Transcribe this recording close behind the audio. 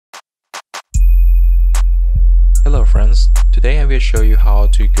Hello friends, today I will show you how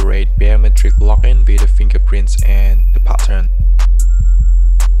to create biometric login with the fingerprints and the pattern.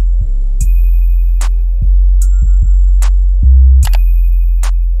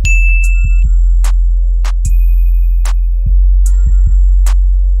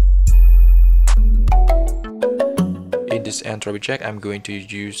 In this Android project, I'm going to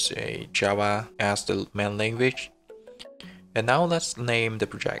use a Java as the main language. And now let's name the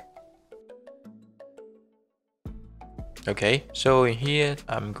project. Okay, so in here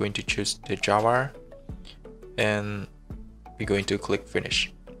I'm going to choose the Java and we're going to click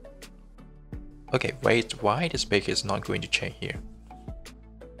finish. Okay, wait, why this page is not going to change here?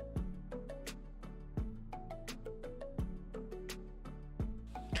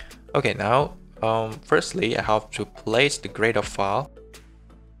 Okay, now firstly I have to place the Gradle file.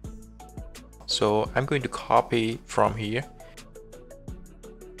 So I'm going to copy from here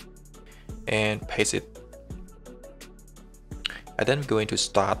and paste it. And then I'm going to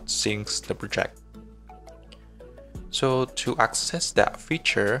start sync the project. So to access that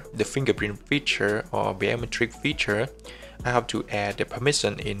feature, the fingerprint feature or biometric feature, I have to add the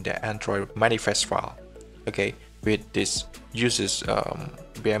permission in the Android manifest file. Okay, with this uses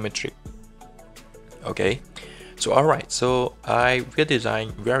biometric. Okay, so alright, so I will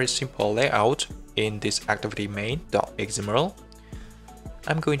design very simple layout in this activity main.xml.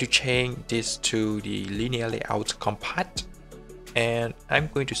 I'm going to change this to the linear layout compact. And I'm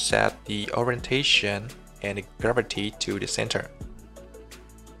going to set the orientation and the gravity to the center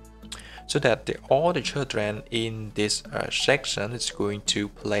so that all the children in this section is going to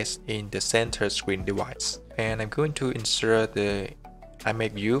place in the center screen device. And I'm going to insert the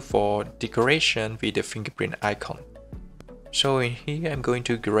image view for decoration with the fingerprint icon. So in here I'm going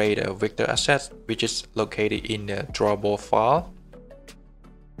to create a vector asset which is located in the drawable file,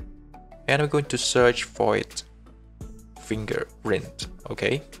 and I'm going to search for it. Fingerprint.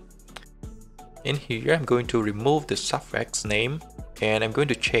 Okay, in here I'm going to remove the suffix name and I'm going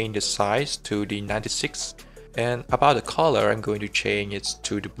to change the size to the 96, and about the color I'm going to change it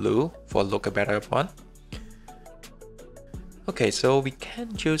to the blue for look a better one. Okay, so we can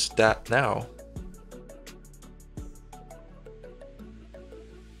use that now.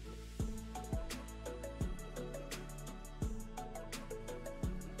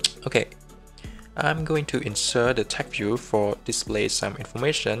 Okay, I'm going to insert the tag view for display some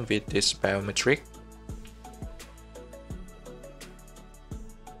information with this biometric.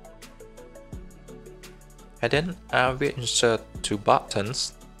 And then I will insert two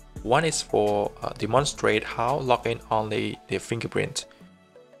buttons. One is for demonstrate how login only the fingerprint.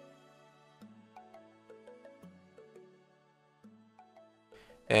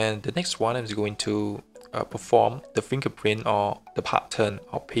 And the next one is going to perform the fingerprint or the pattern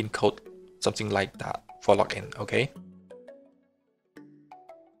or pin code, something like that for login. Okay,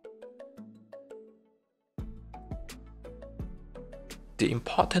 the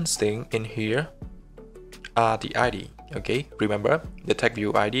important thing in here are the ID. Okay, remember the tag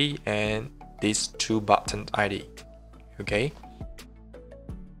view ID and these two button ID. Okay,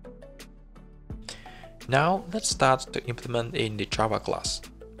 now let's start to implement in the Java class.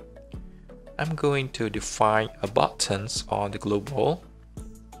 I'm going to define a buttons on the global.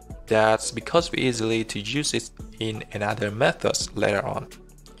 That's because we easily to use it in another methods later on.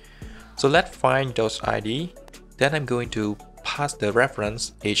 So let's find those ID. Then I'm going to pass the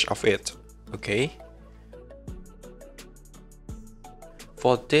reference each of it. Okay.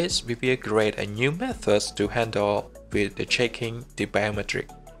 For this, we will create a new method to handle with the checking the biometric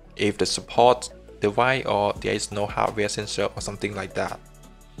if the support device or there is no hardware sensor or something like that.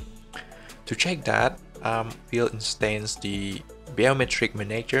 To check that, we'll instance the Biometric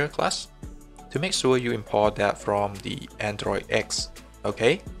Manager class to make sure you import that from the Android X.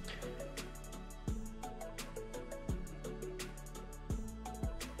 Okay.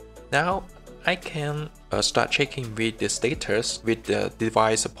 Now I can start checking with the status with the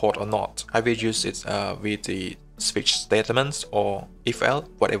device support or not. I will use it with the switch statements or if else,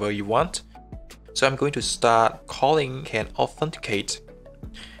 whatever you want. So I'm going to start calling can authenticate.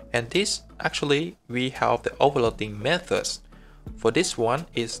 And this actually we have the overloading methods. For this one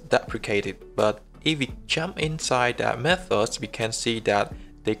is deprecated, but if we jump inside that methods, we can see that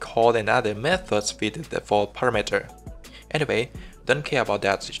they call another methods with the default parameter. Anyway, don't care about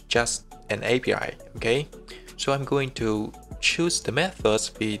that, it's just an API. Okay, so I'm going to choose the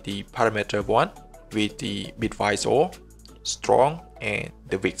methods with the parameter 1 with the bitwise or strong and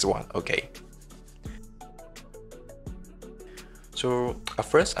the weak one. Okay, so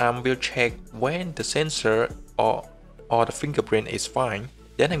first I will check when the sensor or the fingerprint is fine.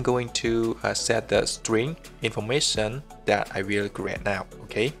 Then I'm going to set the string information that I will create now,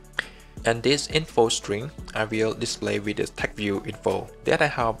 okay? And this info string I will display with the text view info that I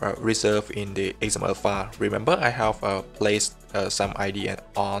have reserved in the XML file. Remember, I have placed some ID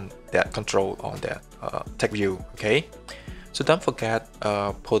on that control on that text view, okay? So don't forget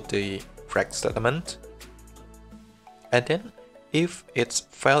put the break statement. And then if it's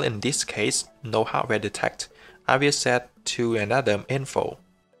failed in this case, no hardware detect, I will set to another info.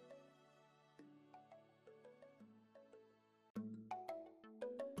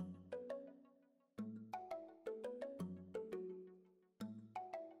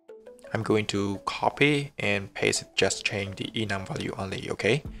 I'm going to copy and paste it, just change the enum value only,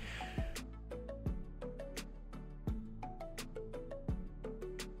 okay?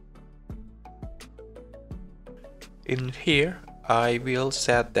 In here, I will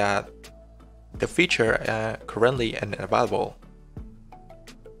set that the feature currently unavailable.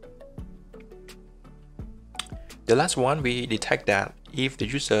 The last one, we detect that if the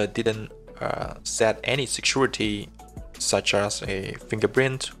user didn't set any security such as a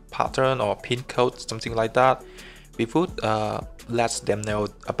fingerprint pattern or pin code, something like that, we would let them know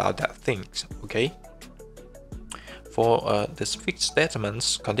about that thing, okay? For the switch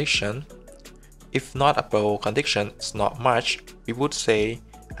statements condition, if not above condition is not match, we would say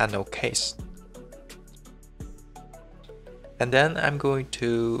a no case. And then I'm going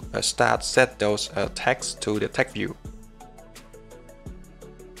to start set those tags to the tag view.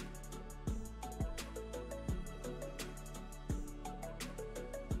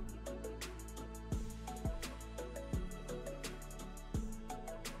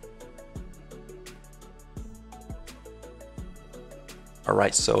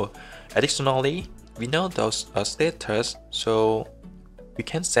 Alright, so additionally, we know those status, so we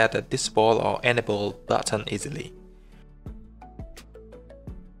can set a disable or enable button easily.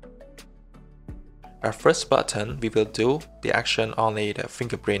 Our first button, we will do the action only the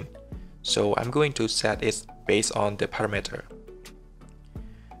fingerprint, so I'm going to set it based on the parameter.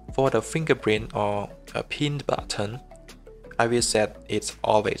 For the fingerprint or a pin button, I will set it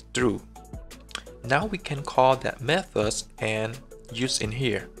always true. Now we can call that methods and use in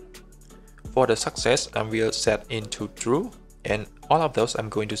here. For the success, I will set into true, and all of those I'm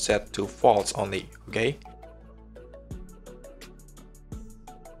going to set to false only, okay?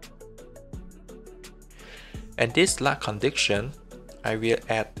 And this last condition, I will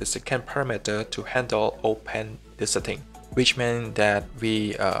add the second parameter to handle open the setting, which means that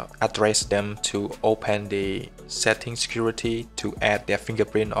we address them to open the setting security to add their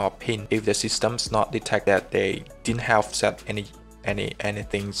fingerprint or pin if the system's not detect that they didn't have set any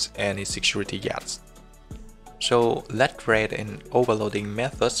security yet. So let's create an overloading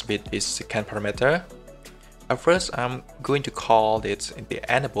methods with this second parameter. First, I'm going to call it the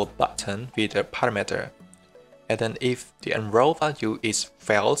enable button with a parameter. And then if the enroll value is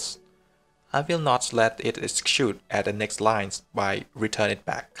false, I will not let it execute at the next lines by return it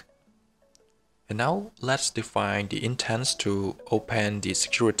back. And now let's define the intent to open the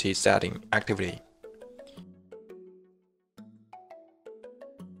security setting activity.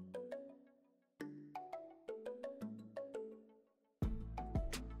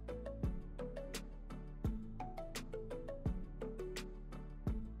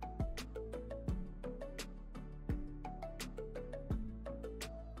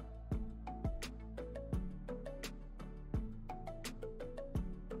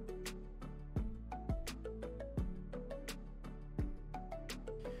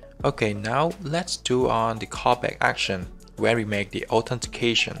 Okay, now let's do on the callback action when we make the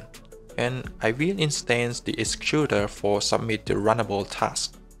authentication. And I will instance the executor for submit the runnable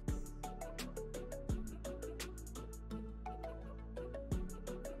task.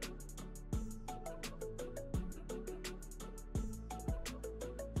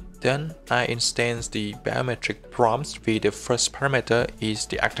 Then I instance the biometric prompts with the first parameter is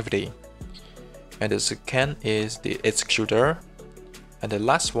the activity, and the second is the executor, and the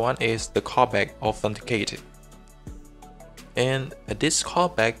last one is the callback authenticated. And at this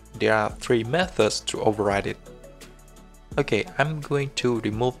callback, there are three methods to override it. Okay, I'm going to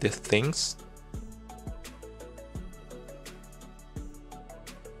remove these things.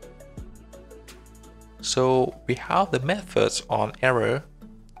 So we have the methods on error.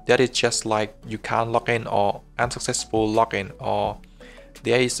 That is just like you can't log in or unsuccessful login, or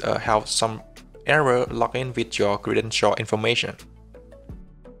there is have some error login with your credential information.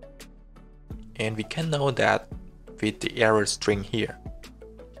 And we can know that with the error string here.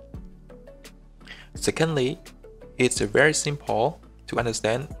 Secondly, it's very simple to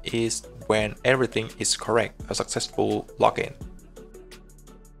understand is when everything is correct, a successful login.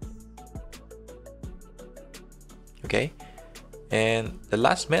 Okay, and the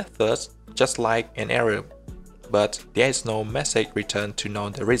last method, just like an error, but there is no message returned to know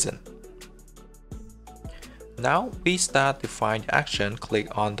the reason. Now we start to find the action.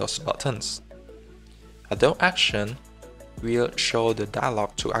 Click on those buttons. Those action will show the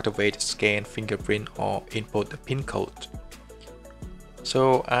dialog to activate scan fingerprint or input the PIN code.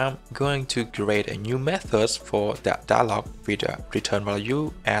 So I'm going to create a new method for that dialog with a return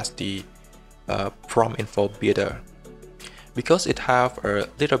value as the prompt info builder. Because it have a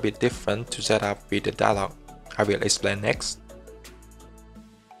little bit different to set up with the dialog, I will explain next.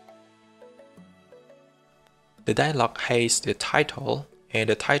 The dialog has the title and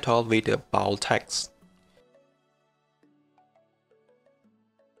the title with the bold text.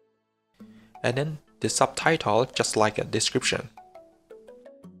 And then the subtitle just like a description.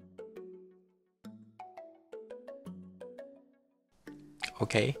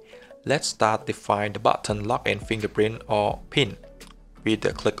 Okay, let's start define the button lock and fingerprint or PIN with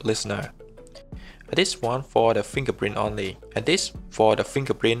the click listener. This one for the fingerprint only, and this for the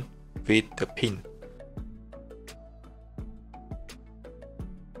fingerprint with the PIN.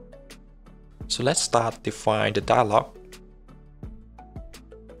 So let's start define the dialog.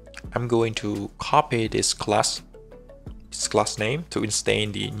 I'm going to copy this class name to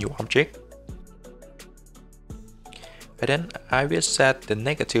instance the new object. And then I will set the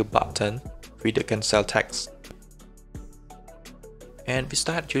negative button with the cancel text. And we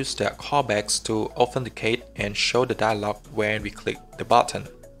start use the callbacks to authenticate and show the dialog when we click the button.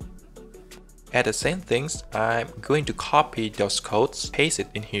 At the same things, I'm going to copy those codes, paste it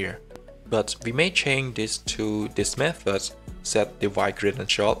in here. But we may change this to this method, set device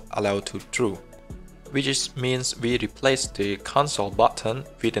credential allow to true, which means we replace the console button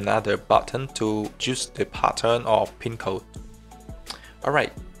with another button to use the pattern or PIN code.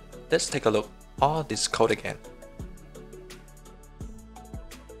 Alright, let's take a look at this code again.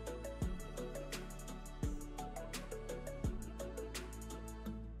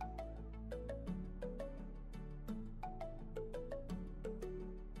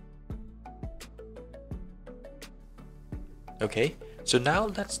 Okay, so now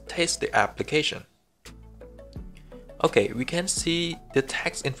let's test the application. Okay, we can see the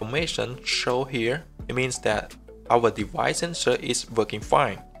text information show here. It means that our device sensor is working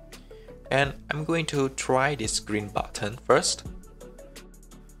fine. And I'm going to try this green button first.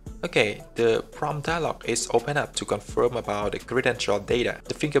 Okay, the prompt dialog is open up to confirm about the credential data.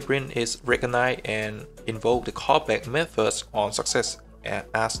 The fingerprint is recognized and invoke the callback methods on success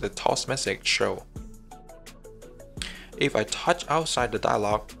as the toast message show. If I touch outside the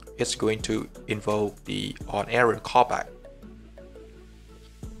dialog, it's going to invoke the on error callback.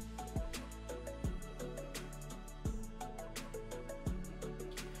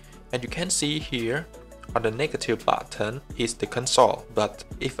 And you can see here on the negative button is the console, but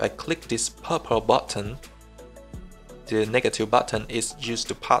if I click this purple button, the negative button is used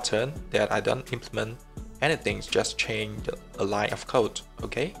to pattern that I don't implement anything, just change a line of code.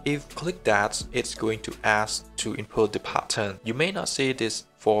 Okay, if click that, it's going to ask to input the pattern. You may not see this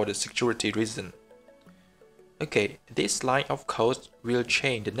for the security reason. Okay, this line of code will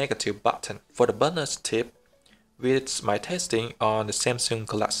change the negative button. For the bonus tip, with my testing on the Samsung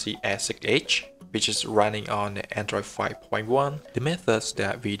Galaxy S6 Edge, which is running on the Android 5.1, the methods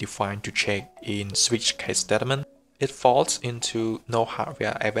that we defined to check in switch case statement, it falls into no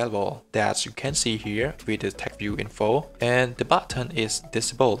hardware available that you can see here with the text view info, and the button is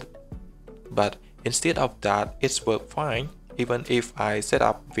disabled. But instead of that, it's work fine even if I set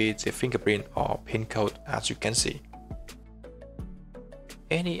up with the fingerprint or PIN code, as you can see.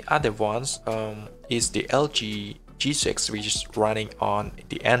 Any other ones is the LG G6, which is running on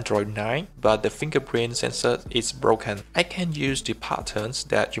the Android 9, but the fingerprint sensor is broken. I can use the patterns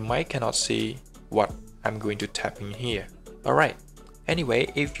that you might cannot see what I'm going to tap in here. Alright,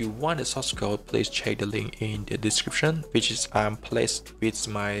 anyway, if you want the source code, please check the link in the description, which is placed with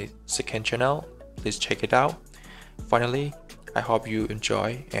my second channel. Please check it out. Finally, I hope you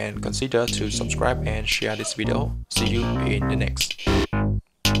enjoy and consider to subscribe and share this video. See you in the next.